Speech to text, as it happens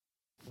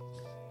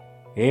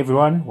Hey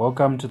everyone,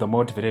 welcome to the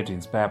Motivated to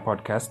Inspire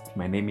podcast.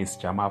 My name is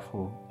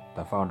Jamafu,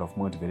 the founder of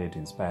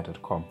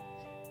motivatedtoinspire.com.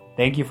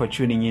 Thank you for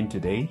tuning in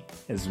today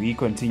as we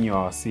continue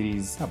our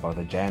series about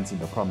the giants in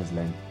the promised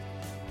land.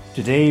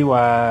 Today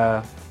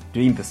we're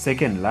doing the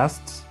second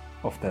last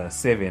of the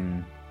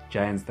 7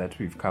 giants that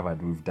we've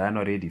covered. We've done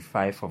already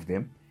 5 of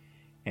them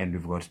and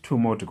we've got 2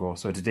 more to go.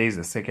 So today is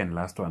the second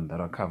last one that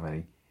we're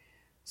covering.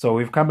 So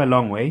we've come a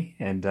long way,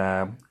 and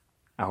I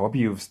hope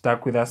you've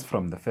stuck with us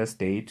from the first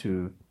day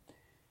to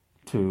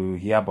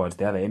hear about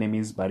the other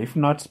enemies. But if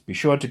not, be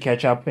sure to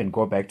catch up and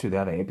go back to the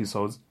other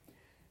episodes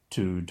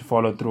to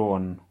follow through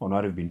on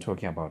what we've been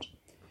talking about.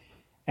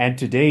 And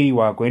today we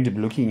are going to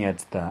be looking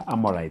at the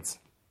Amorites,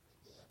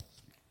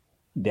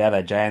 the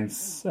other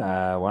giants,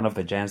 one of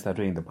the giants that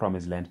were in the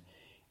promised land.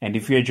 And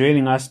if you're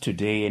joining us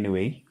today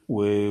anyway,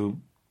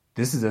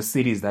 this is a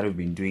series that we've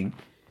been doing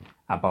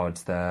about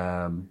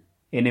the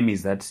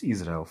enemies that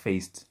Israel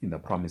faced in the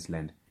promised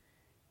land.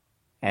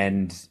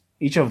 And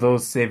each of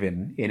those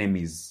 7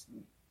 enemies,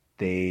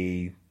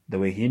 they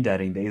were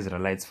hindering the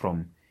Israelites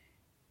from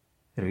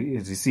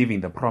receiving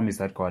the promise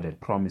that God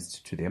had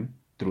promised to them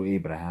through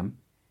Abraham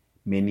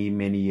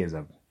many years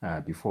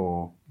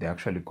before they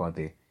actually got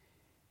there.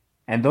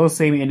 And those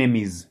same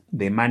enemies,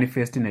 they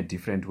manifest in a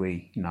different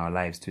way in our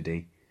lives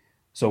today.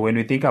 So when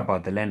we think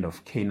about the land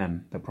of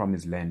Canaan, the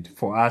promised land,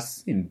 for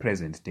us in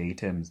present day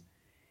terms,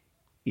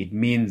 it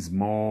means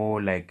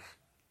more like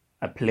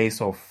a place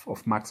of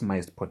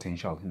maximized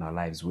potential in our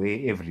lives, where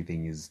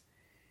everything is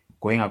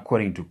going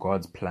according to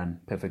God's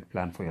plan, perfect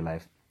plan for your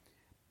life.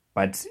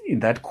 But in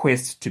that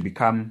quest to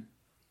become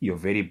your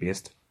very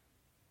best,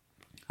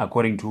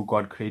 according to who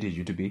God created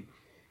you to be,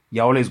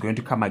 you're always going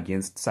to come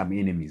against some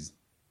enemies,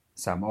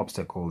 some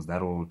obstacles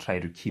that will try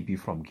to keep you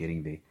from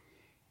getting there.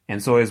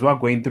 And so as we're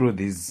going through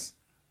these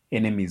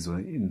enemies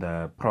in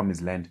the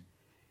promised land,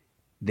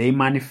 they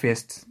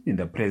manifest in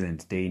the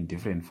present day in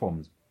different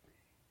forms.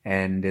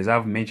 And as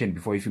I've mentioned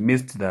before, if you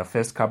missed the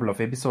first couple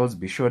of episodes,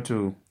 be sure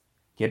to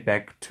get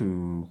back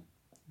to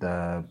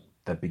the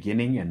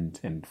beginning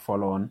and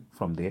follow on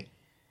from there.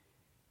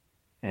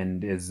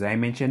 And as I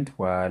mentioned,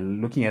 we're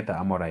looking at the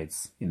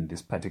Amorites in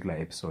this particular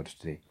episode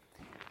today.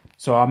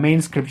 So our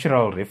main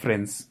scriptural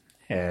reference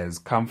has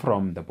come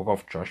from the book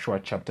of Joshua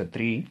chapter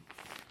 3.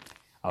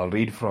 I'll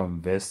read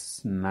from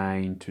verse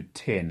 9 to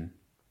 10,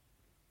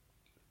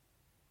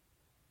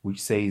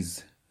 which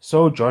says,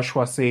 "So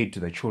Joshua said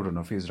to the children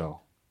of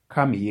Israel,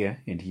 'Come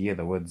here and hear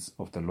the words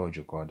of the Lord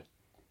your God.'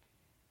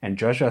 And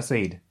Joshua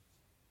said,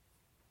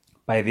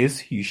 'By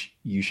this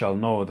you shall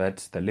know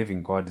that the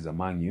living God is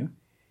among you,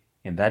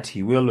 and that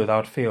he will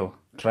without fail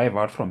drive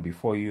out from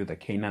before you the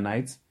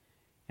Canaanites,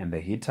 and the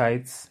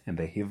Hittites, and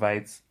the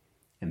Hivites,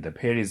 and the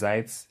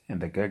Perizzites,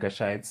 and the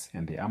Girgashites,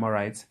 and the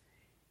Amorites,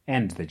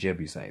 and the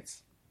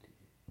Jebusites.'"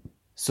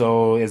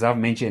 So as I've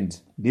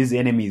mentioned, these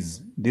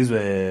enemies, these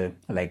were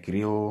like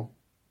real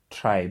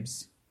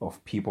tribes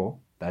of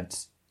people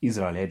that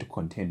Israel had to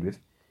contend with.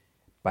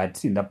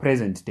 But in the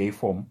present day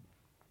form,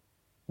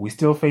 we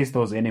still face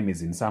those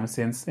enemies in some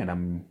sense, and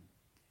I'm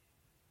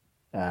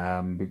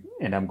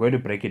going to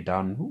break it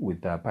down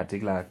with the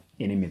particular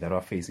enemy that we're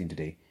facing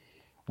today,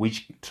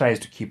 which tries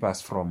to keep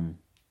us from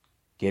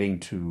getting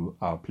to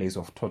our place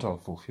of total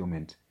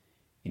fulfillment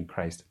in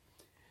Christ.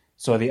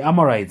 So the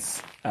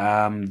Amorites,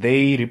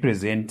 they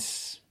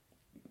represent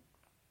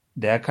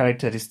their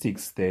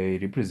characteristics. They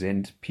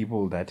represent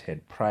people that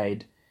had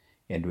pride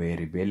and were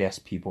rebellious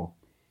people.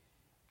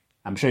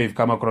 I'm sure you've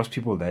come across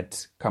people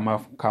that come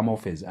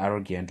off as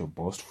arrogant or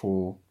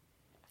boastful,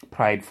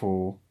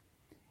 prideful,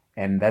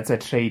 and that's a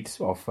trait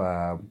of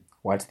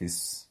what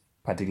this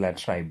particular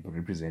tribe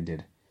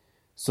represented.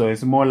 So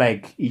it's more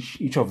like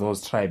each of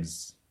those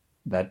tribes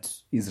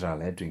that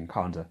Israel had to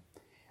encounter,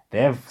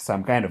 they have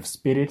some kind of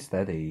spirit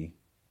that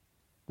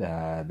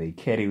they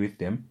carry with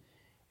them,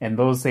 and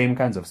those same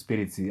kinds of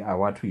spirits are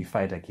what we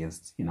fight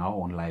against in our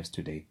own lives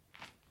today.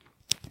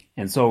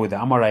 And so with the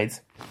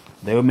Amorites,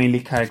 they were mainly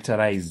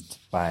characterized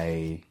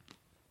by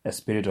a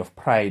spirit of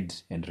pride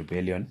and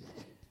rebellion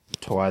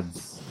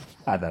towards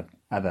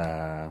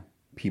other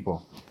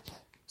people.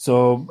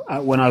 So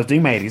when I was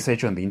doing my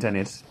research on the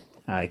internet,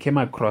 I came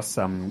across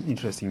some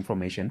interesting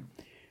information,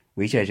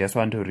 which I just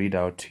want to read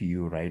out to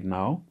you right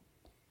now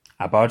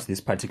about this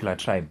particular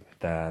tribe,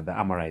 the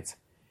Amorites.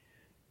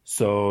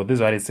 So this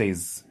is what it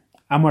says.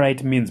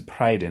 Amorite means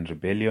pride and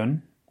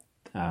rebellion,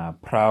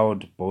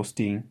 proud,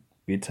 boasting,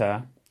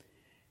 bitter,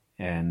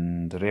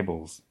 and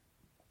rebels.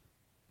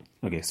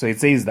 Okay, so it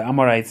says the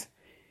Amorites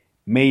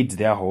made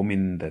their home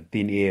in the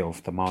thin air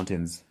of the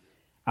mountains.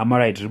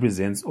 Amorite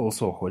represents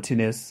also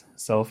haughtiness,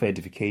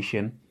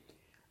 self-edification,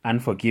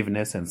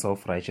 unforgiveness, and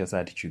self-righteous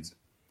attitudes.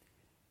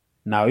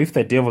 Now, if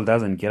the devil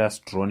doesn't get us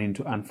drawn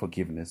into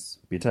unforgiveness,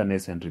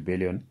 bitterness, and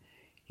rebellion,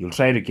 he'll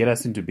try to get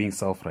us into being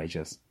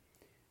self-righteous.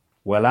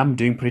 Well, I'm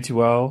doing pretty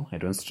well. I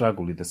don't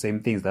struggle with the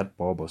same things that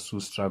Bob or Sue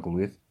struggle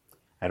with.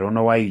 I don't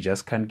know why you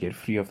just can't get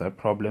free of that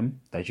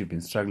problem that you've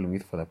been struggling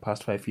with for the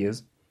past 5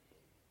 years.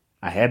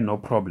 I had no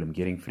problem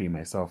getting free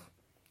myself.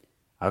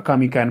 How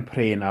come you can't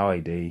pray an hour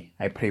a day?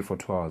 I pray for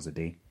 2 hours a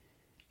day.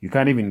 You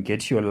can't even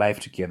get your life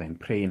together and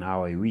pray an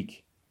hour a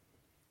week.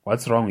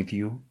 What's wrong with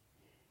you?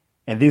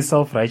 And these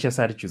self-righteous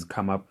attitudes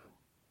come up.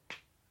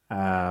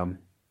 I've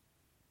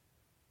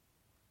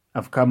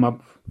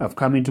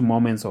come into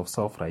moments of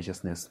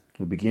self-righteousness.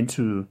 We begin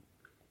to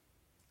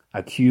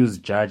accuse,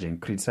 judge,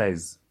 and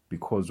criticize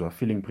because we're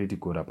feeling pretty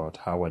good about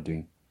how we're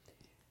doing.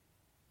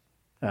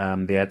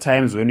 There are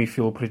times when we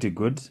feel pretty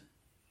good,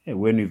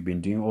 when we've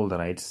been doing all the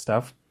right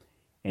stuff,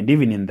 and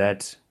even in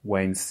that, we're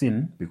in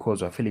sin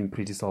because we're feeling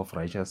pretty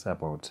self-righteous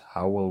about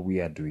how well we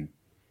are doing.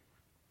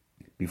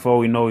 Before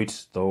we know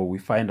it, though, we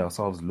find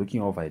ourselves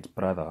looking over at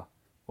brother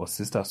or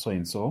sister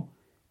so-and-so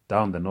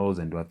down the nose,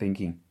 and we're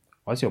thinking,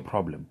 what's your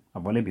problem?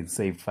 I've only been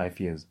saved 5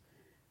 years.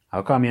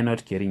 How come you're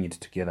not getting it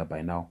together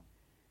by now?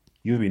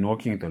 You've been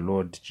walking with the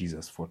Lord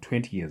Jesus for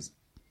 20 years.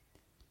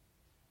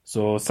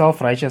 So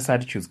self-righteous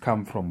attitudes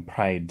come from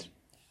pride.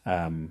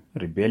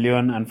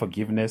 Rebellion,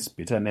 unforgiveness,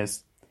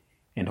 bitterness,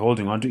 and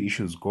holding on to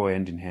issues go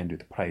hand in hand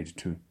with pride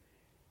too.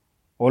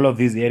 All of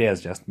these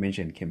areas just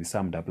mentioned can be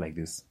summed up like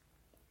this.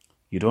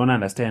 You don't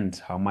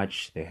understand how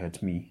much they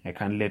hurt me. I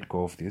can't let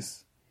go of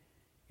this.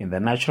 In the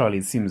natural,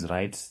 it seems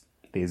right.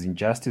 There's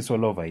injustice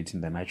all over it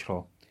in the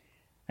natural.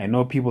 I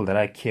know people that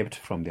are kept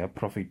from their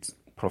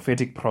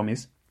prophetic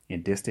promise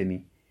and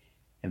destiny,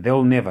 and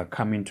they'll never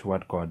come into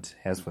what God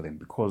has for them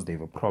because they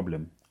have a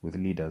problem with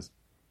leaders.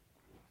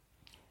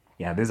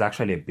 Yeah, this is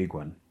actually a big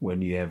one.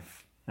 When you have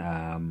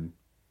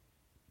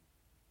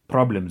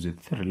problems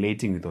with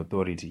relating with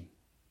authority,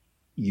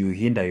 you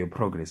hinder your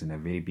progress in a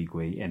very big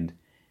way. And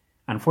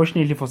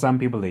unfortunately for some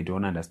people, they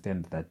don't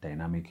understand that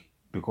dynamic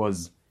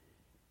because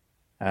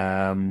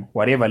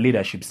whatever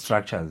leadership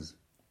structures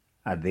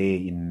are there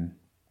in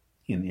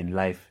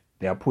life,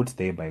 they are put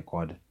there by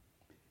God.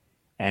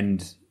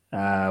 And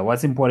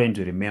what's important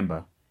to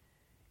remember,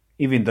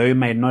 even though you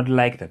might not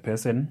like the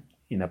person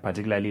in a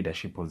particular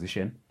leadership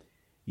position,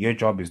 your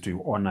job is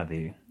to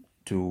honor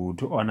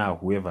to honor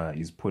whoever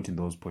is put in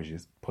those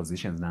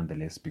positions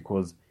nonetheless,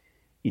 because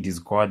it is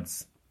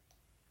God's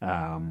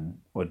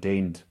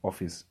ordained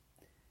office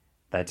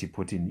that he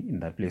put in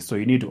that place. So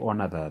you need to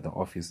honor the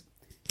office,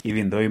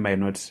 even though you might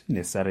not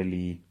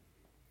necessarily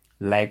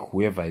like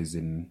whoever is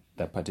in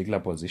that particular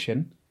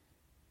position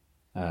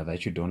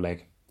that you don't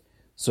like.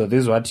 So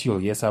this is what you'll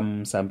hear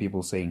some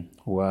people saying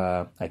who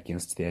are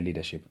against their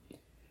leadership.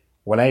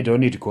 Well, I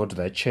don't need to go to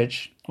that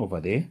church over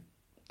there.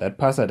 That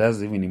pastor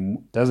doesn't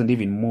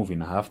even move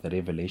in half the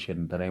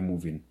revelation that I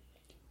move in.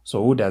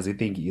 So who does he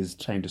think he is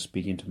trying to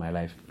speak into my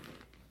life?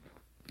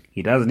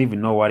 He doesn't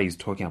even know what he's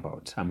talking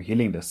about. I'm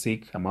healing the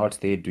sick. I'm out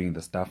there doing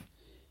the stuff.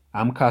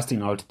 I'm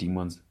casting out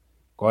demons.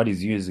 God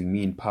is using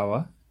me in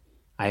power.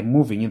 I'm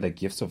moving in the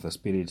gifts of the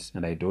Spirit,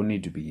 and I don't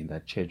need to be in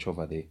that church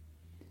over there.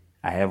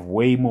 I have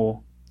way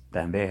more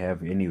than they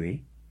have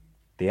anyway.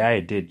 They are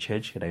a dead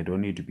church, and I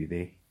don't need to be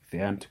there if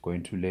they aren't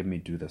going to let me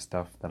do the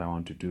stuff that I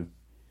want to do.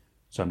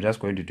 So I'm just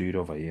going to do it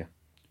over here.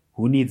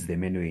 Who needs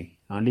them anyway?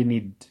 I only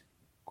need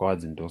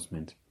God's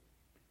endorsement.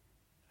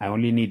 I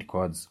only need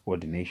God's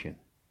ordination.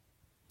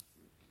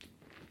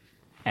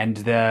 And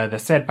the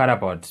sad part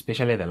about,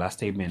 especially the last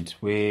statement,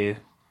 where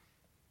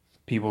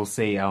people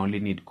say, I only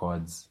need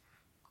God's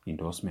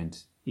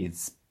endorsement,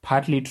 it's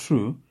partly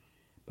true,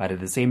 but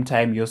at the same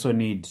time, you also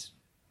need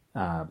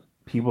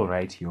people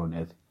right here on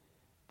earth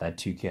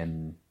that you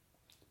can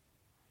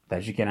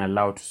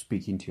allow to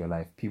speak into your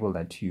life, people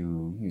that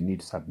you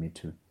need to submit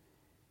to,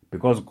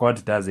 because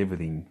God does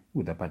everything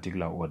with a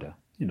particular order.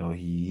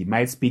 He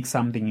might speak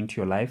something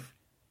into your life,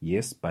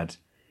 yes, but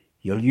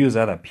he'll use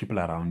other people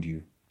around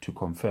you to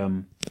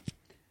confirm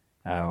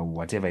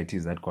whatever it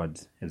is that God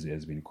has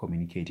been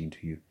communicating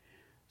to you.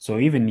 So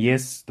even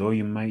yes, though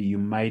you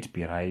might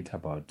be right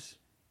about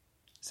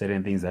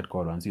certain things that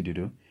God wants you to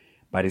do,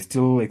 but he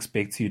still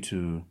expects you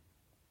to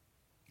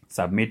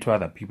submit to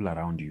other people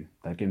around you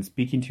that can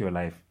speak into your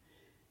life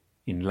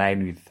in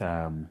line with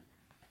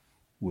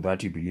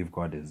what you believe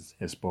God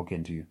has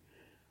spoken to you.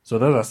 So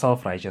those are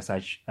self-righteous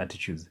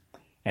attitudes.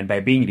 And by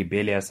being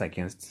rebellious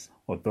against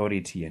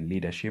authority and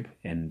leadership,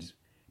 and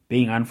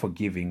being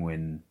unforgiving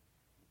when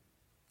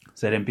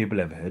certain people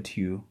have hurt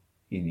you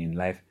in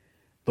life,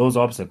 those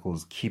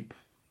obstacles keep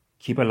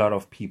a lot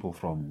of people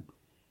from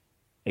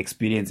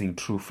experiencing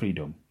true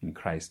freedom in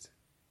Christ.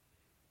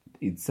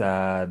 It's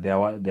there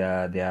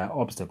are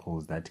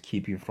obstacles that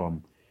keep you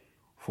from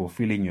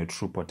fulfilling your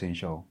true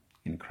potential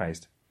in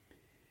Christ.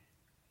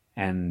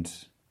 And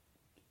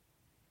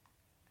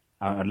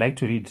I'd like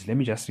to let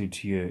me just read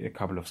to you a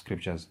couple of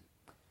scriptures.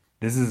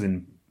 This is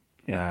in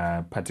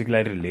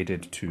particularly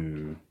related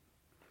to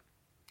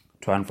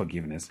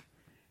unforgiveness,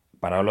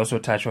 but I'll also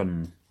touch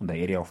on the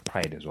area of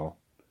pride as well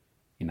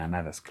in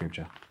another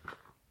scripture.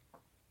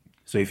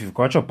 So if you've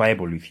got your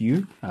Bible with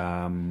you,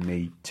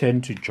 may turn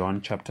to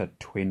John chapter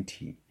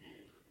 20.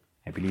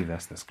 I believe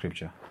that's the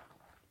scripture.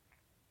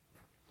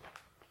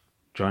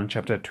 John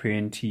chapter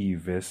 20,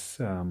 verse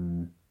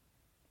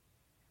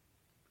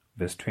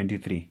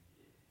 23.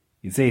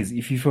 It says,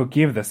 if you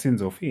forgive the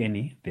sins of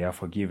any, they are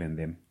forgiven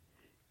them.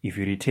 If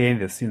you retain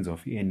the sins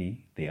of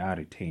any, they are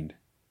retained.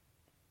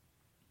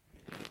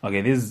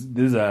 Okay, this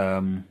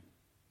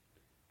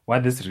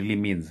what this really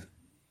means.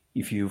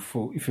 If you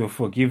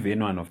forgive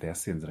anyone of their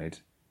sins, right,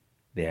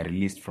 they are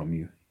released from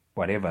you.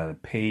 Whatever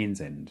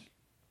pains and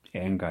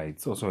anger,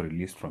 it's also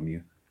released from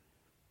you.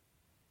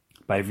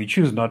 But if you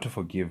choose not to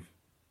forgive,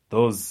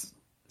 those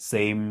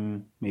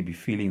same maybe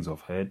feelings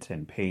of hurt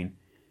and pain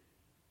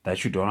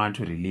that you don't want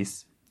to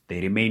release,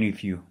 they remain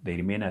with you. They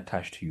remain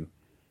attached to you.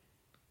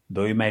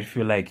 Though you might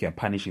feel like you're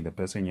punishing the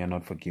person you're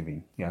not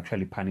forgiving, you're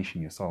actually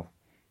punishing yourself.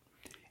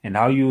 And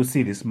how you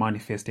see this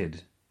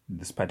manifested in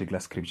this particular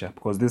scripture,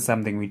 because this is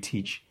something we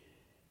teach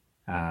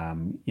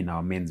in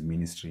our men's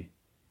ministry,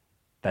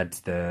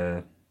 that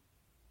the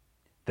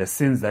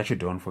sins that you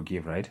don't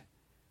forgive, right?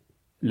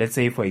 Let's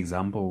say, for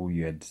example,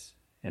 you had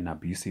an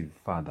abusive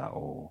father,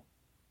 or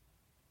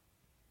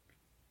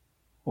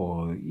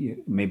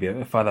maybe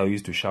a father who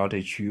used to shout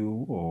at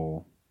you,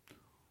 or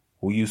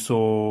who you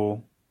saw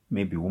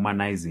maybe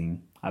womanizing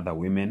other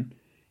women,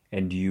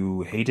 and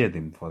you hated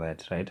them for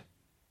that, right?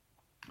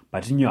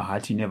 But in your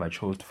heart, you never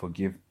chose to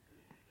forgive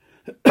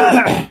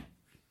that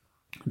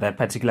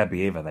particular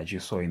behavior that you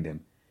saw in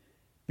them,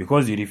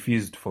 because you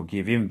refused to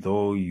forgive, even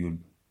though you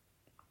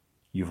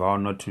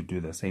vowed not to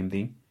do the same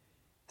thing.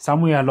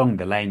 Somewhere along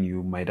the line,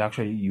 you might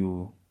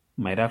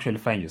actually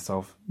find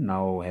yourself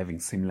now having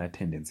similar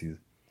tendencies.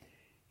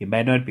 It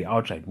might not be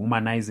outright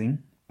womanizing,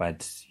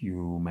 but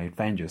you might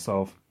find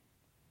yourself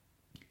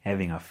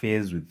having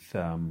affairs with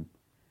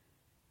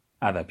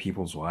other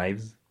people's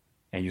wives,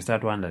 and you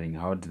start wondering,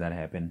 how did that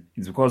happen?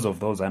 It's because of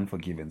those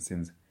unforgiven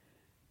sins,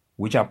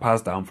 which are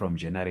passed down from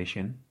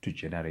generation to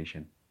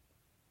generation.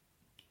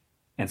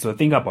 And so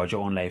think about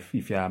your own life.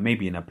 If you're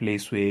maybe in a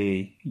place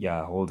where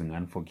you're holding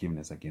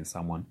unforgiveness against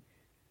someone,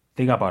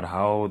 think about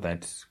how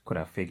that could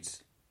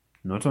affect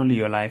not only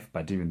your life,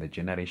 but even the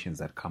generations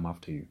that come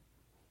after you.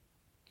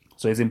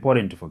 So it's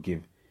important to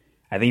forgive.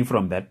 I think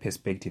from that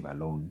perspective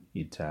alone,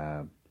 it's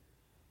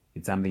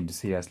something to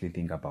seriously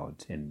think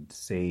about and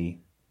say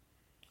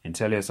and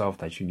tell yourself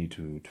that you need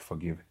to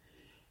forgive.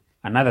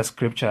 Another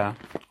scripture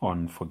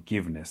on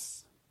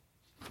forgiveness,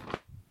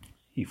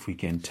 if we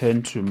can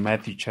turn to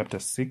Matthew chapter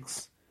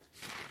 6,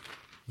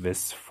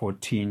 verse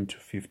 14 to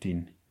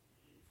 15,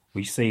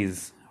 which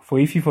says, "For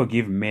if you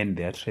forgive men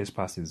their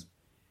trespasses,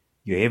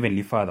 your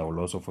heavenly Father will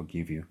also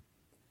forgive you.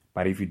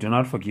 But if you do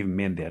not forgive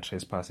men their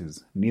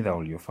trespasses, neither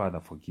will your Father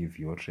forgive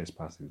your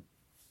trespasses."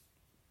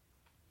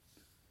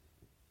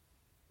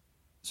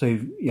 So,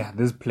 this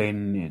is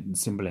plain and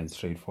simple and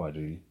straightforward,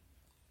 really.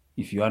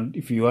 If you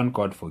want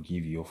God to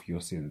forgive you of your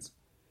sins,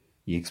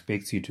 He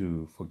expects you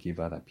to forgive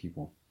other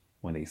people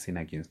when they sin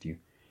against you.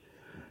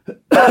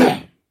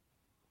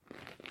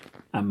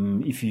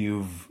 If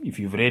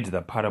you've read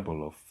the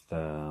parable of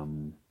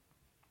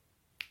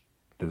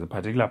there's a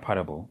particular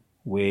parable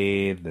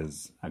where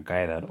there's a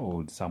guy that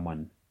owed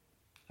someone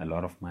a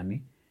lot of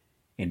money,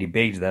 and he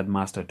begged that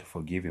master to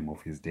forgive him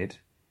of his debt,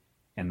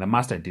 and the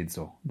master did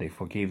so. They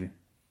forgave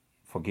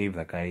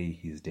the guy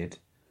his debt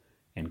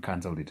and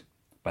cancelled it.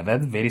 But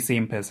that very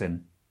same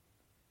person,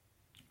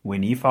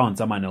 when he found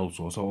someone else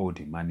who also owed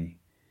him money,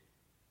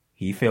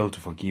 he failed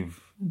to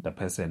forgive the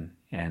person,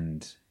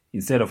 and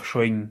instead of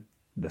showing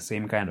the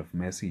same kind of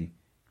mercy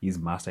his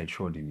master had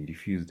showed him, he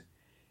refused.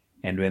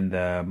 And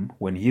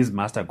when his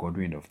master got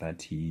wind of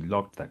that, he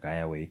locked the guy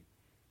away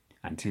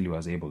until he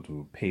was able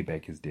to pay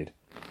back his debt.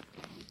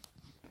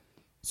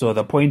 So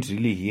the point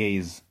really here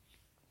is,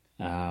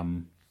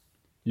 learn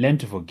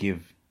to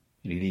forgive.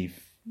 Really,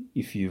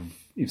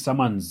 if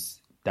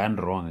someone's done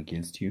wrong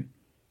against you,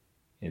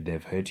 if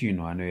they've hurt you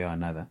in one way or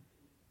another,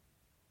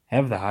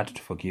 have the heart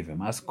to forgive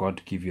them. Ask God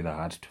to give you the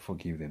heart to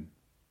forgive them.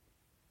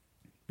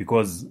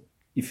 Because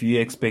if you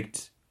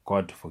expect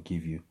God to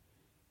forgive you,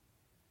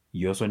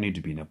 you also need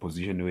to be in a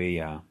position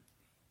where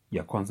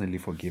you're constantly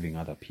forgiving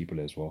other people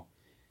as well.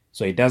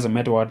 So it doesn't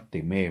matter what they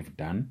may have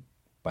done,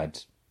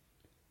 but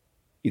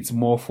it's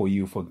more for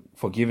you.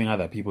 Forgiving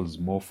other people is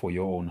more for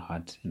your own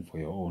heart and for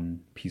your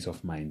own peace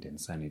of mind and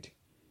sanity.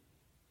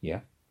 Yeah?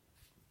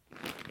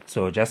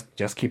 So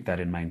just keep that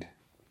in mind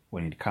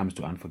when it comes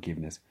to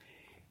unforgiveness.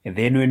 And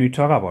then when we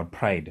talk about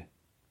pride,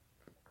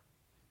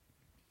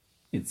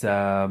 it's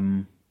let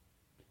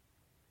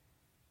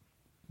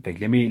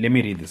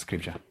me read the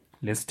scripture.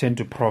 Let's turn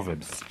to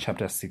Proverbs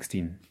chapter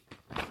 16,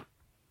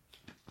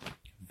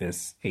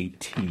 verse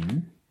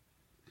 18.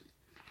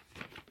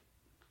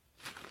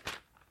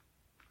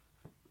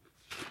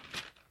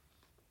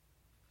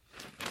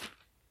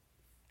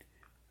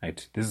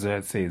 Right, this is what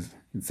it says.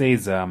 It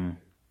says,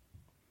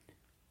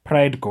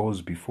 "Pride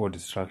goes before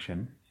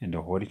destruction, and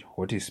a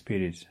haughty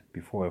spirit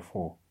before a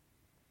fall."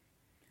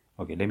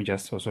 Okay, let me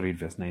just also read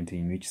verse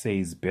 19, which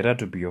says, "Better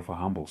to be of a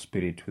humble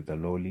spirit with the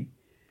lowly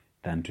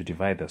than to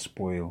divide the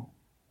spoil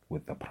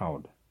with the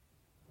proud."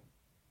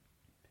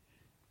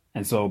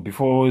 And so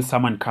before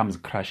someone comes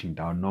crashing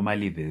down,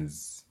 normally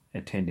there's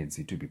a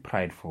tendency to be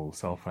prideful,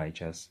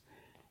 self-righteous,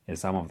 as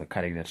some of the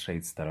character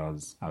traits that I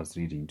was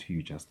reading to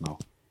you just now.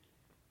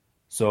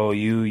 So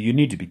you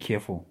need to be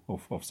careful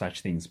of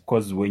such things,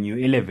 because when you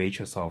elevate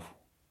yourself,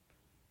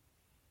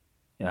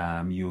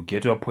 you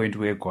get to a point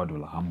where God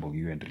will humble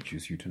you and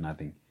reduce you to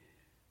nothing.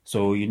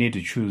 So you need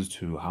to choose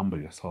to humble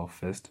yourself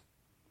first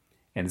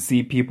and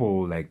see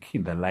people like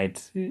in the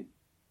light,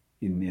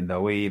 in the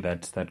way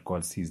that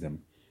God sees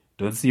them.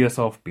 Don't see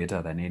yourself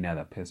better than any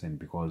other person,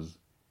 because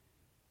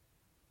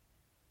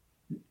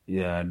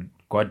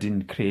God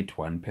didn't create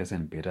one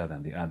person better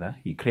than the other.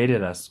 He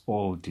created us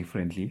all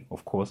differently,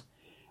 of course,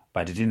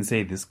 but He didn't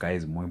say this guy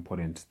is more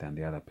important than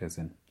the other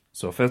person.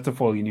 So first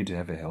of all, you need to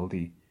have a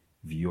healthy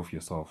view of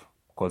yourself,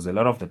 because a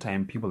lot of the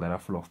time, people that are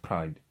full of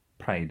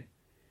pride,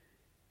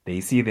 they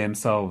see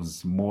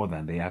themselves more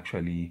than they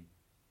actually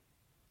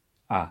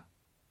are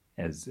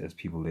as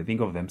people. They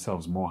think of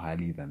themselves more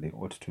highly than they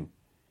ought to.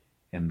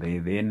 And they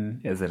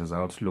then, as a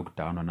result, look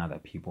down on other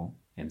people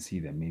and see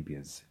them maybe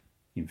as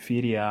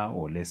inferior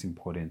or less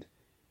important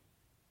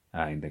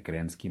in the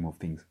grand scheme of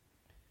things.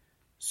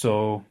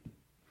 So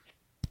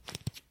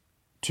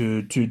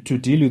to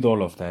deal with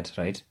all of that,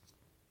 right?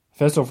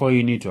 First of all,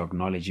 you need to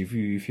acknowledge, if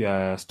you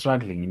are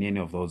struggling in any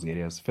of those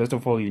areas, first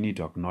of all, you need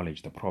to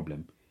acknowledge the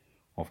problem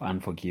of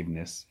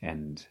unforgiveness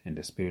and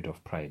the spirit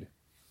of pride.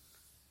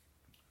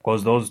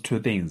 Because those two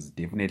things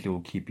definitely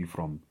will keep you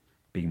from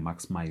being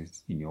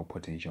maximized in your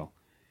potential.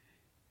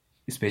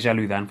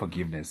 Especially with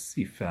unforgiveness,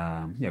 if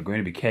you're going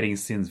to be carrying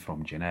sins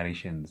from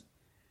generations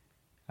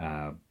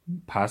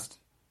past,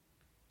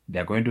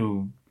 they're going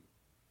to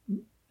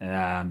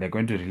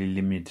really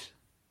limit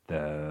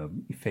the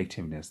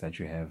effectiveness that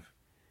you have,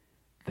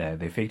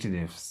 the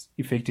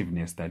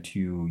effectiveness that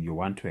you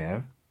want to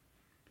have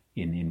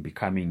in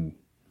becoming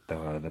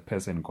the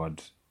person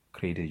God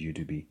created you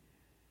to be.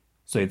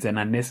 So it's an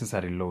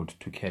unnecessary load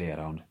to carry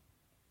around.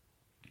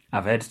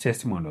 I've had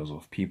testimonies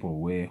of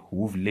people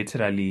who've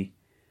literally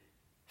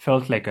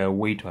felt like a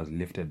weight was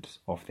lifted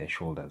off their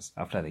shoulders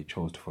after they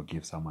chose to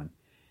forgive someone.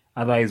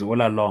 Otherwise,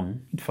 all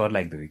along, it felt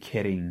like they were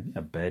carrying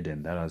a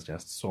burden that was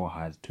just so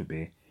hard to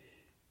bear.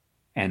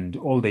 And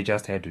all they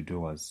just had to do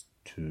was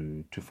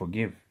to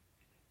forgive.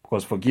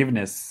 Because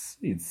forgiveness,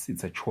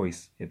 it's a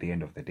choice at the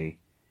end of the day.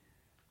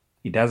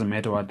 It doesn't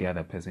matter what the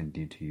other person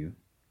did to you,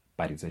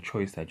 but it's a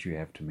choice that you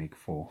have to make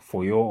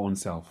for your own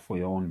self, for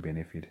your own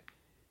benefit.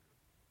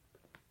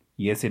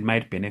 Yes, it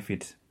might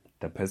benefit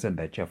the person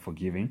that you're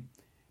forgiving,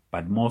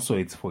 but more so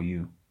it's for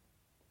you,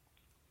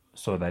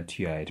 so that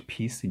you are at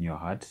peace in your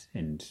heart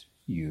and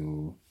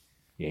you're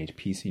at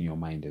peace in your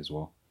mind as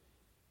well.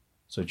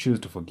 So choose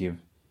to forgive.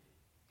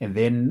 And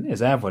then,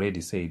 as I have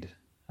already said,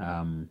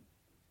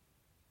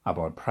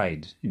 about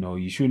pride,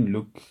 you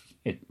shouldn't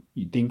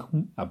you think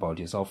about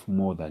yourself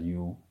more than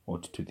you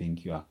ought to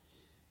think you are.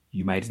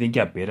 You might think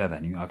you're better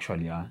than you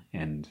actually are,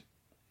 and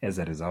as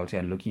a result,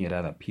 you're looking at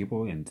other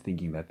people and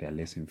thinking that they're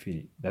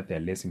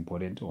less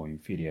important or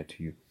inferior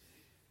to you.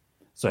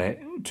 So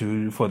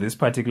for this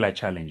particular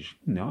challenge,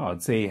 I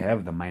would say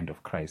have the mind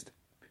of Christ.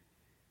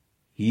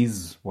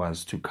 His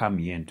was to come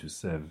here and to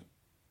serve,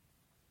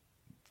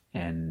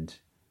 and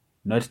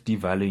not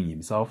devaluing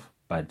himself,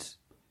 but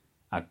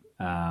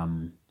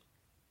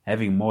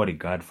having more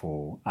regard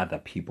for other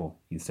people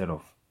instead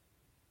of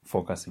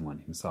focusing on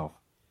himself.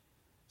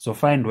 So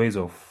find ways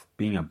of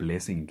being a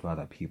blessing to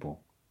other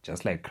people,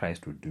 just like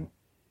Christ would do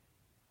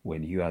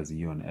when he was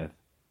here on earth.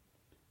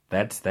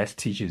 That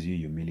teaches you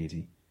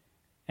humility.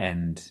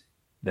 And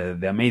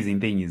the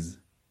amazing thing is,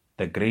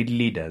 the great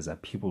leaders are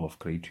people of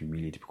great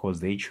humility, because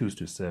they choose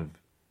to serve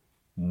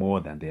more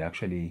than they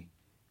actually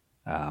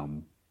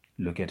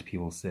look at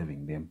people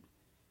serving them,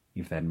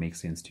 if that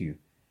makes sense to you.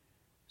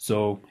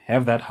 So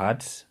have that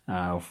heart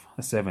of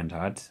a servant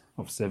heart,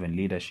 of servant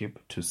leadership,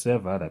 to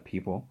serve other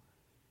people,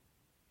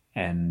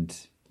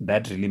 and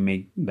that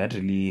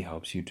really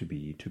helps you to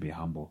be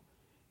humble,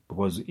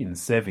 because in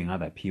serving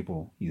other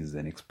people is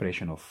an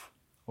expression of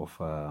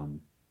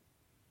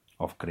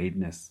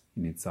greatness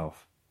in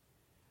itself.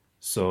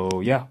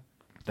 So yeah,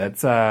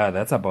 that's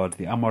about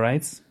the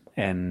Amorites,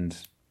 and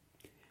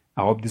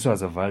I hope this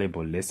was a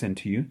valuable lesson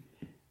to you.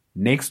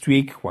 Next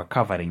week we're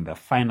covering the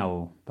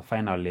final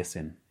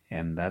lesson,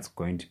 and that's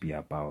going to be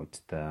about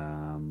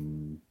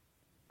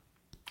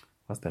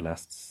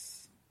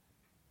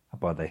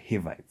about the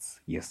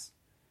Hivites. Yes,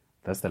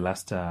 that's the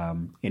last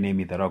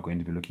enemy that we're going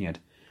to be looking at.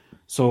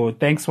 So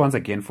thanks once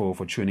again for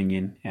tuning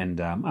in,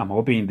 and I'm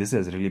hoping this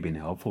has really been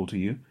helpful to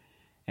you,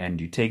 and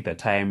you take the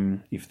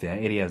time, if there are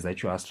areas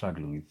that you are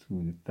struggling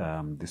with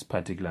this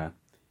particular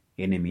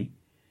enemy,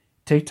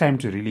 take time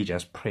to really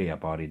just pray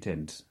about it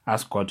and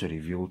ask God to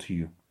reveal to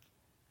you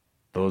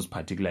those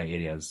particular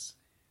areas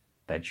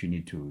that you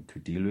need to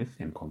deal with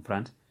and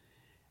confront.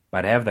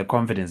 But have the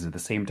confidence at the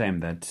same time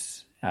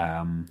that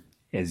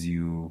as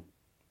you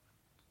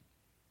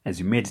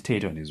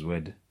meditate on his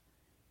word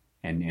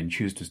and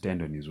choose to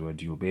stand on his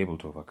word, you'll be able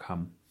to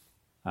overcome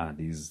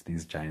these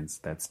giants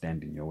that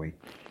stand in your way.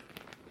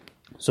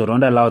 So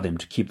don't allow them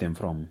to keep them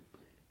from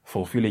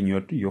fulfilling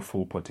your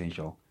full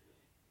potential.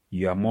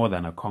 You are more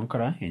than a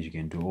conqueror, and you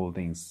can do all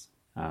things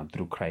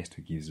through Christ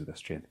who gives you the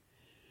strength.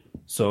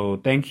 So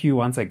thank you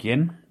once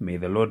again. May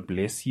the Lord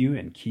bless you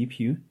and keep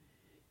you.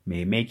 May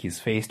he make his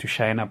face to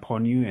shine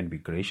upon you and be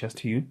gracious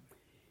to you.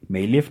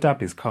 May he lift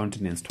up his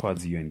countenance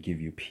towards you and give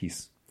you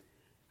peace.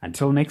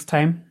 Until next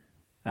time,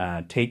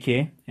 take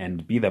care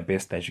and be the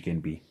best that you can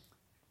be.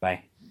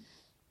 Bye.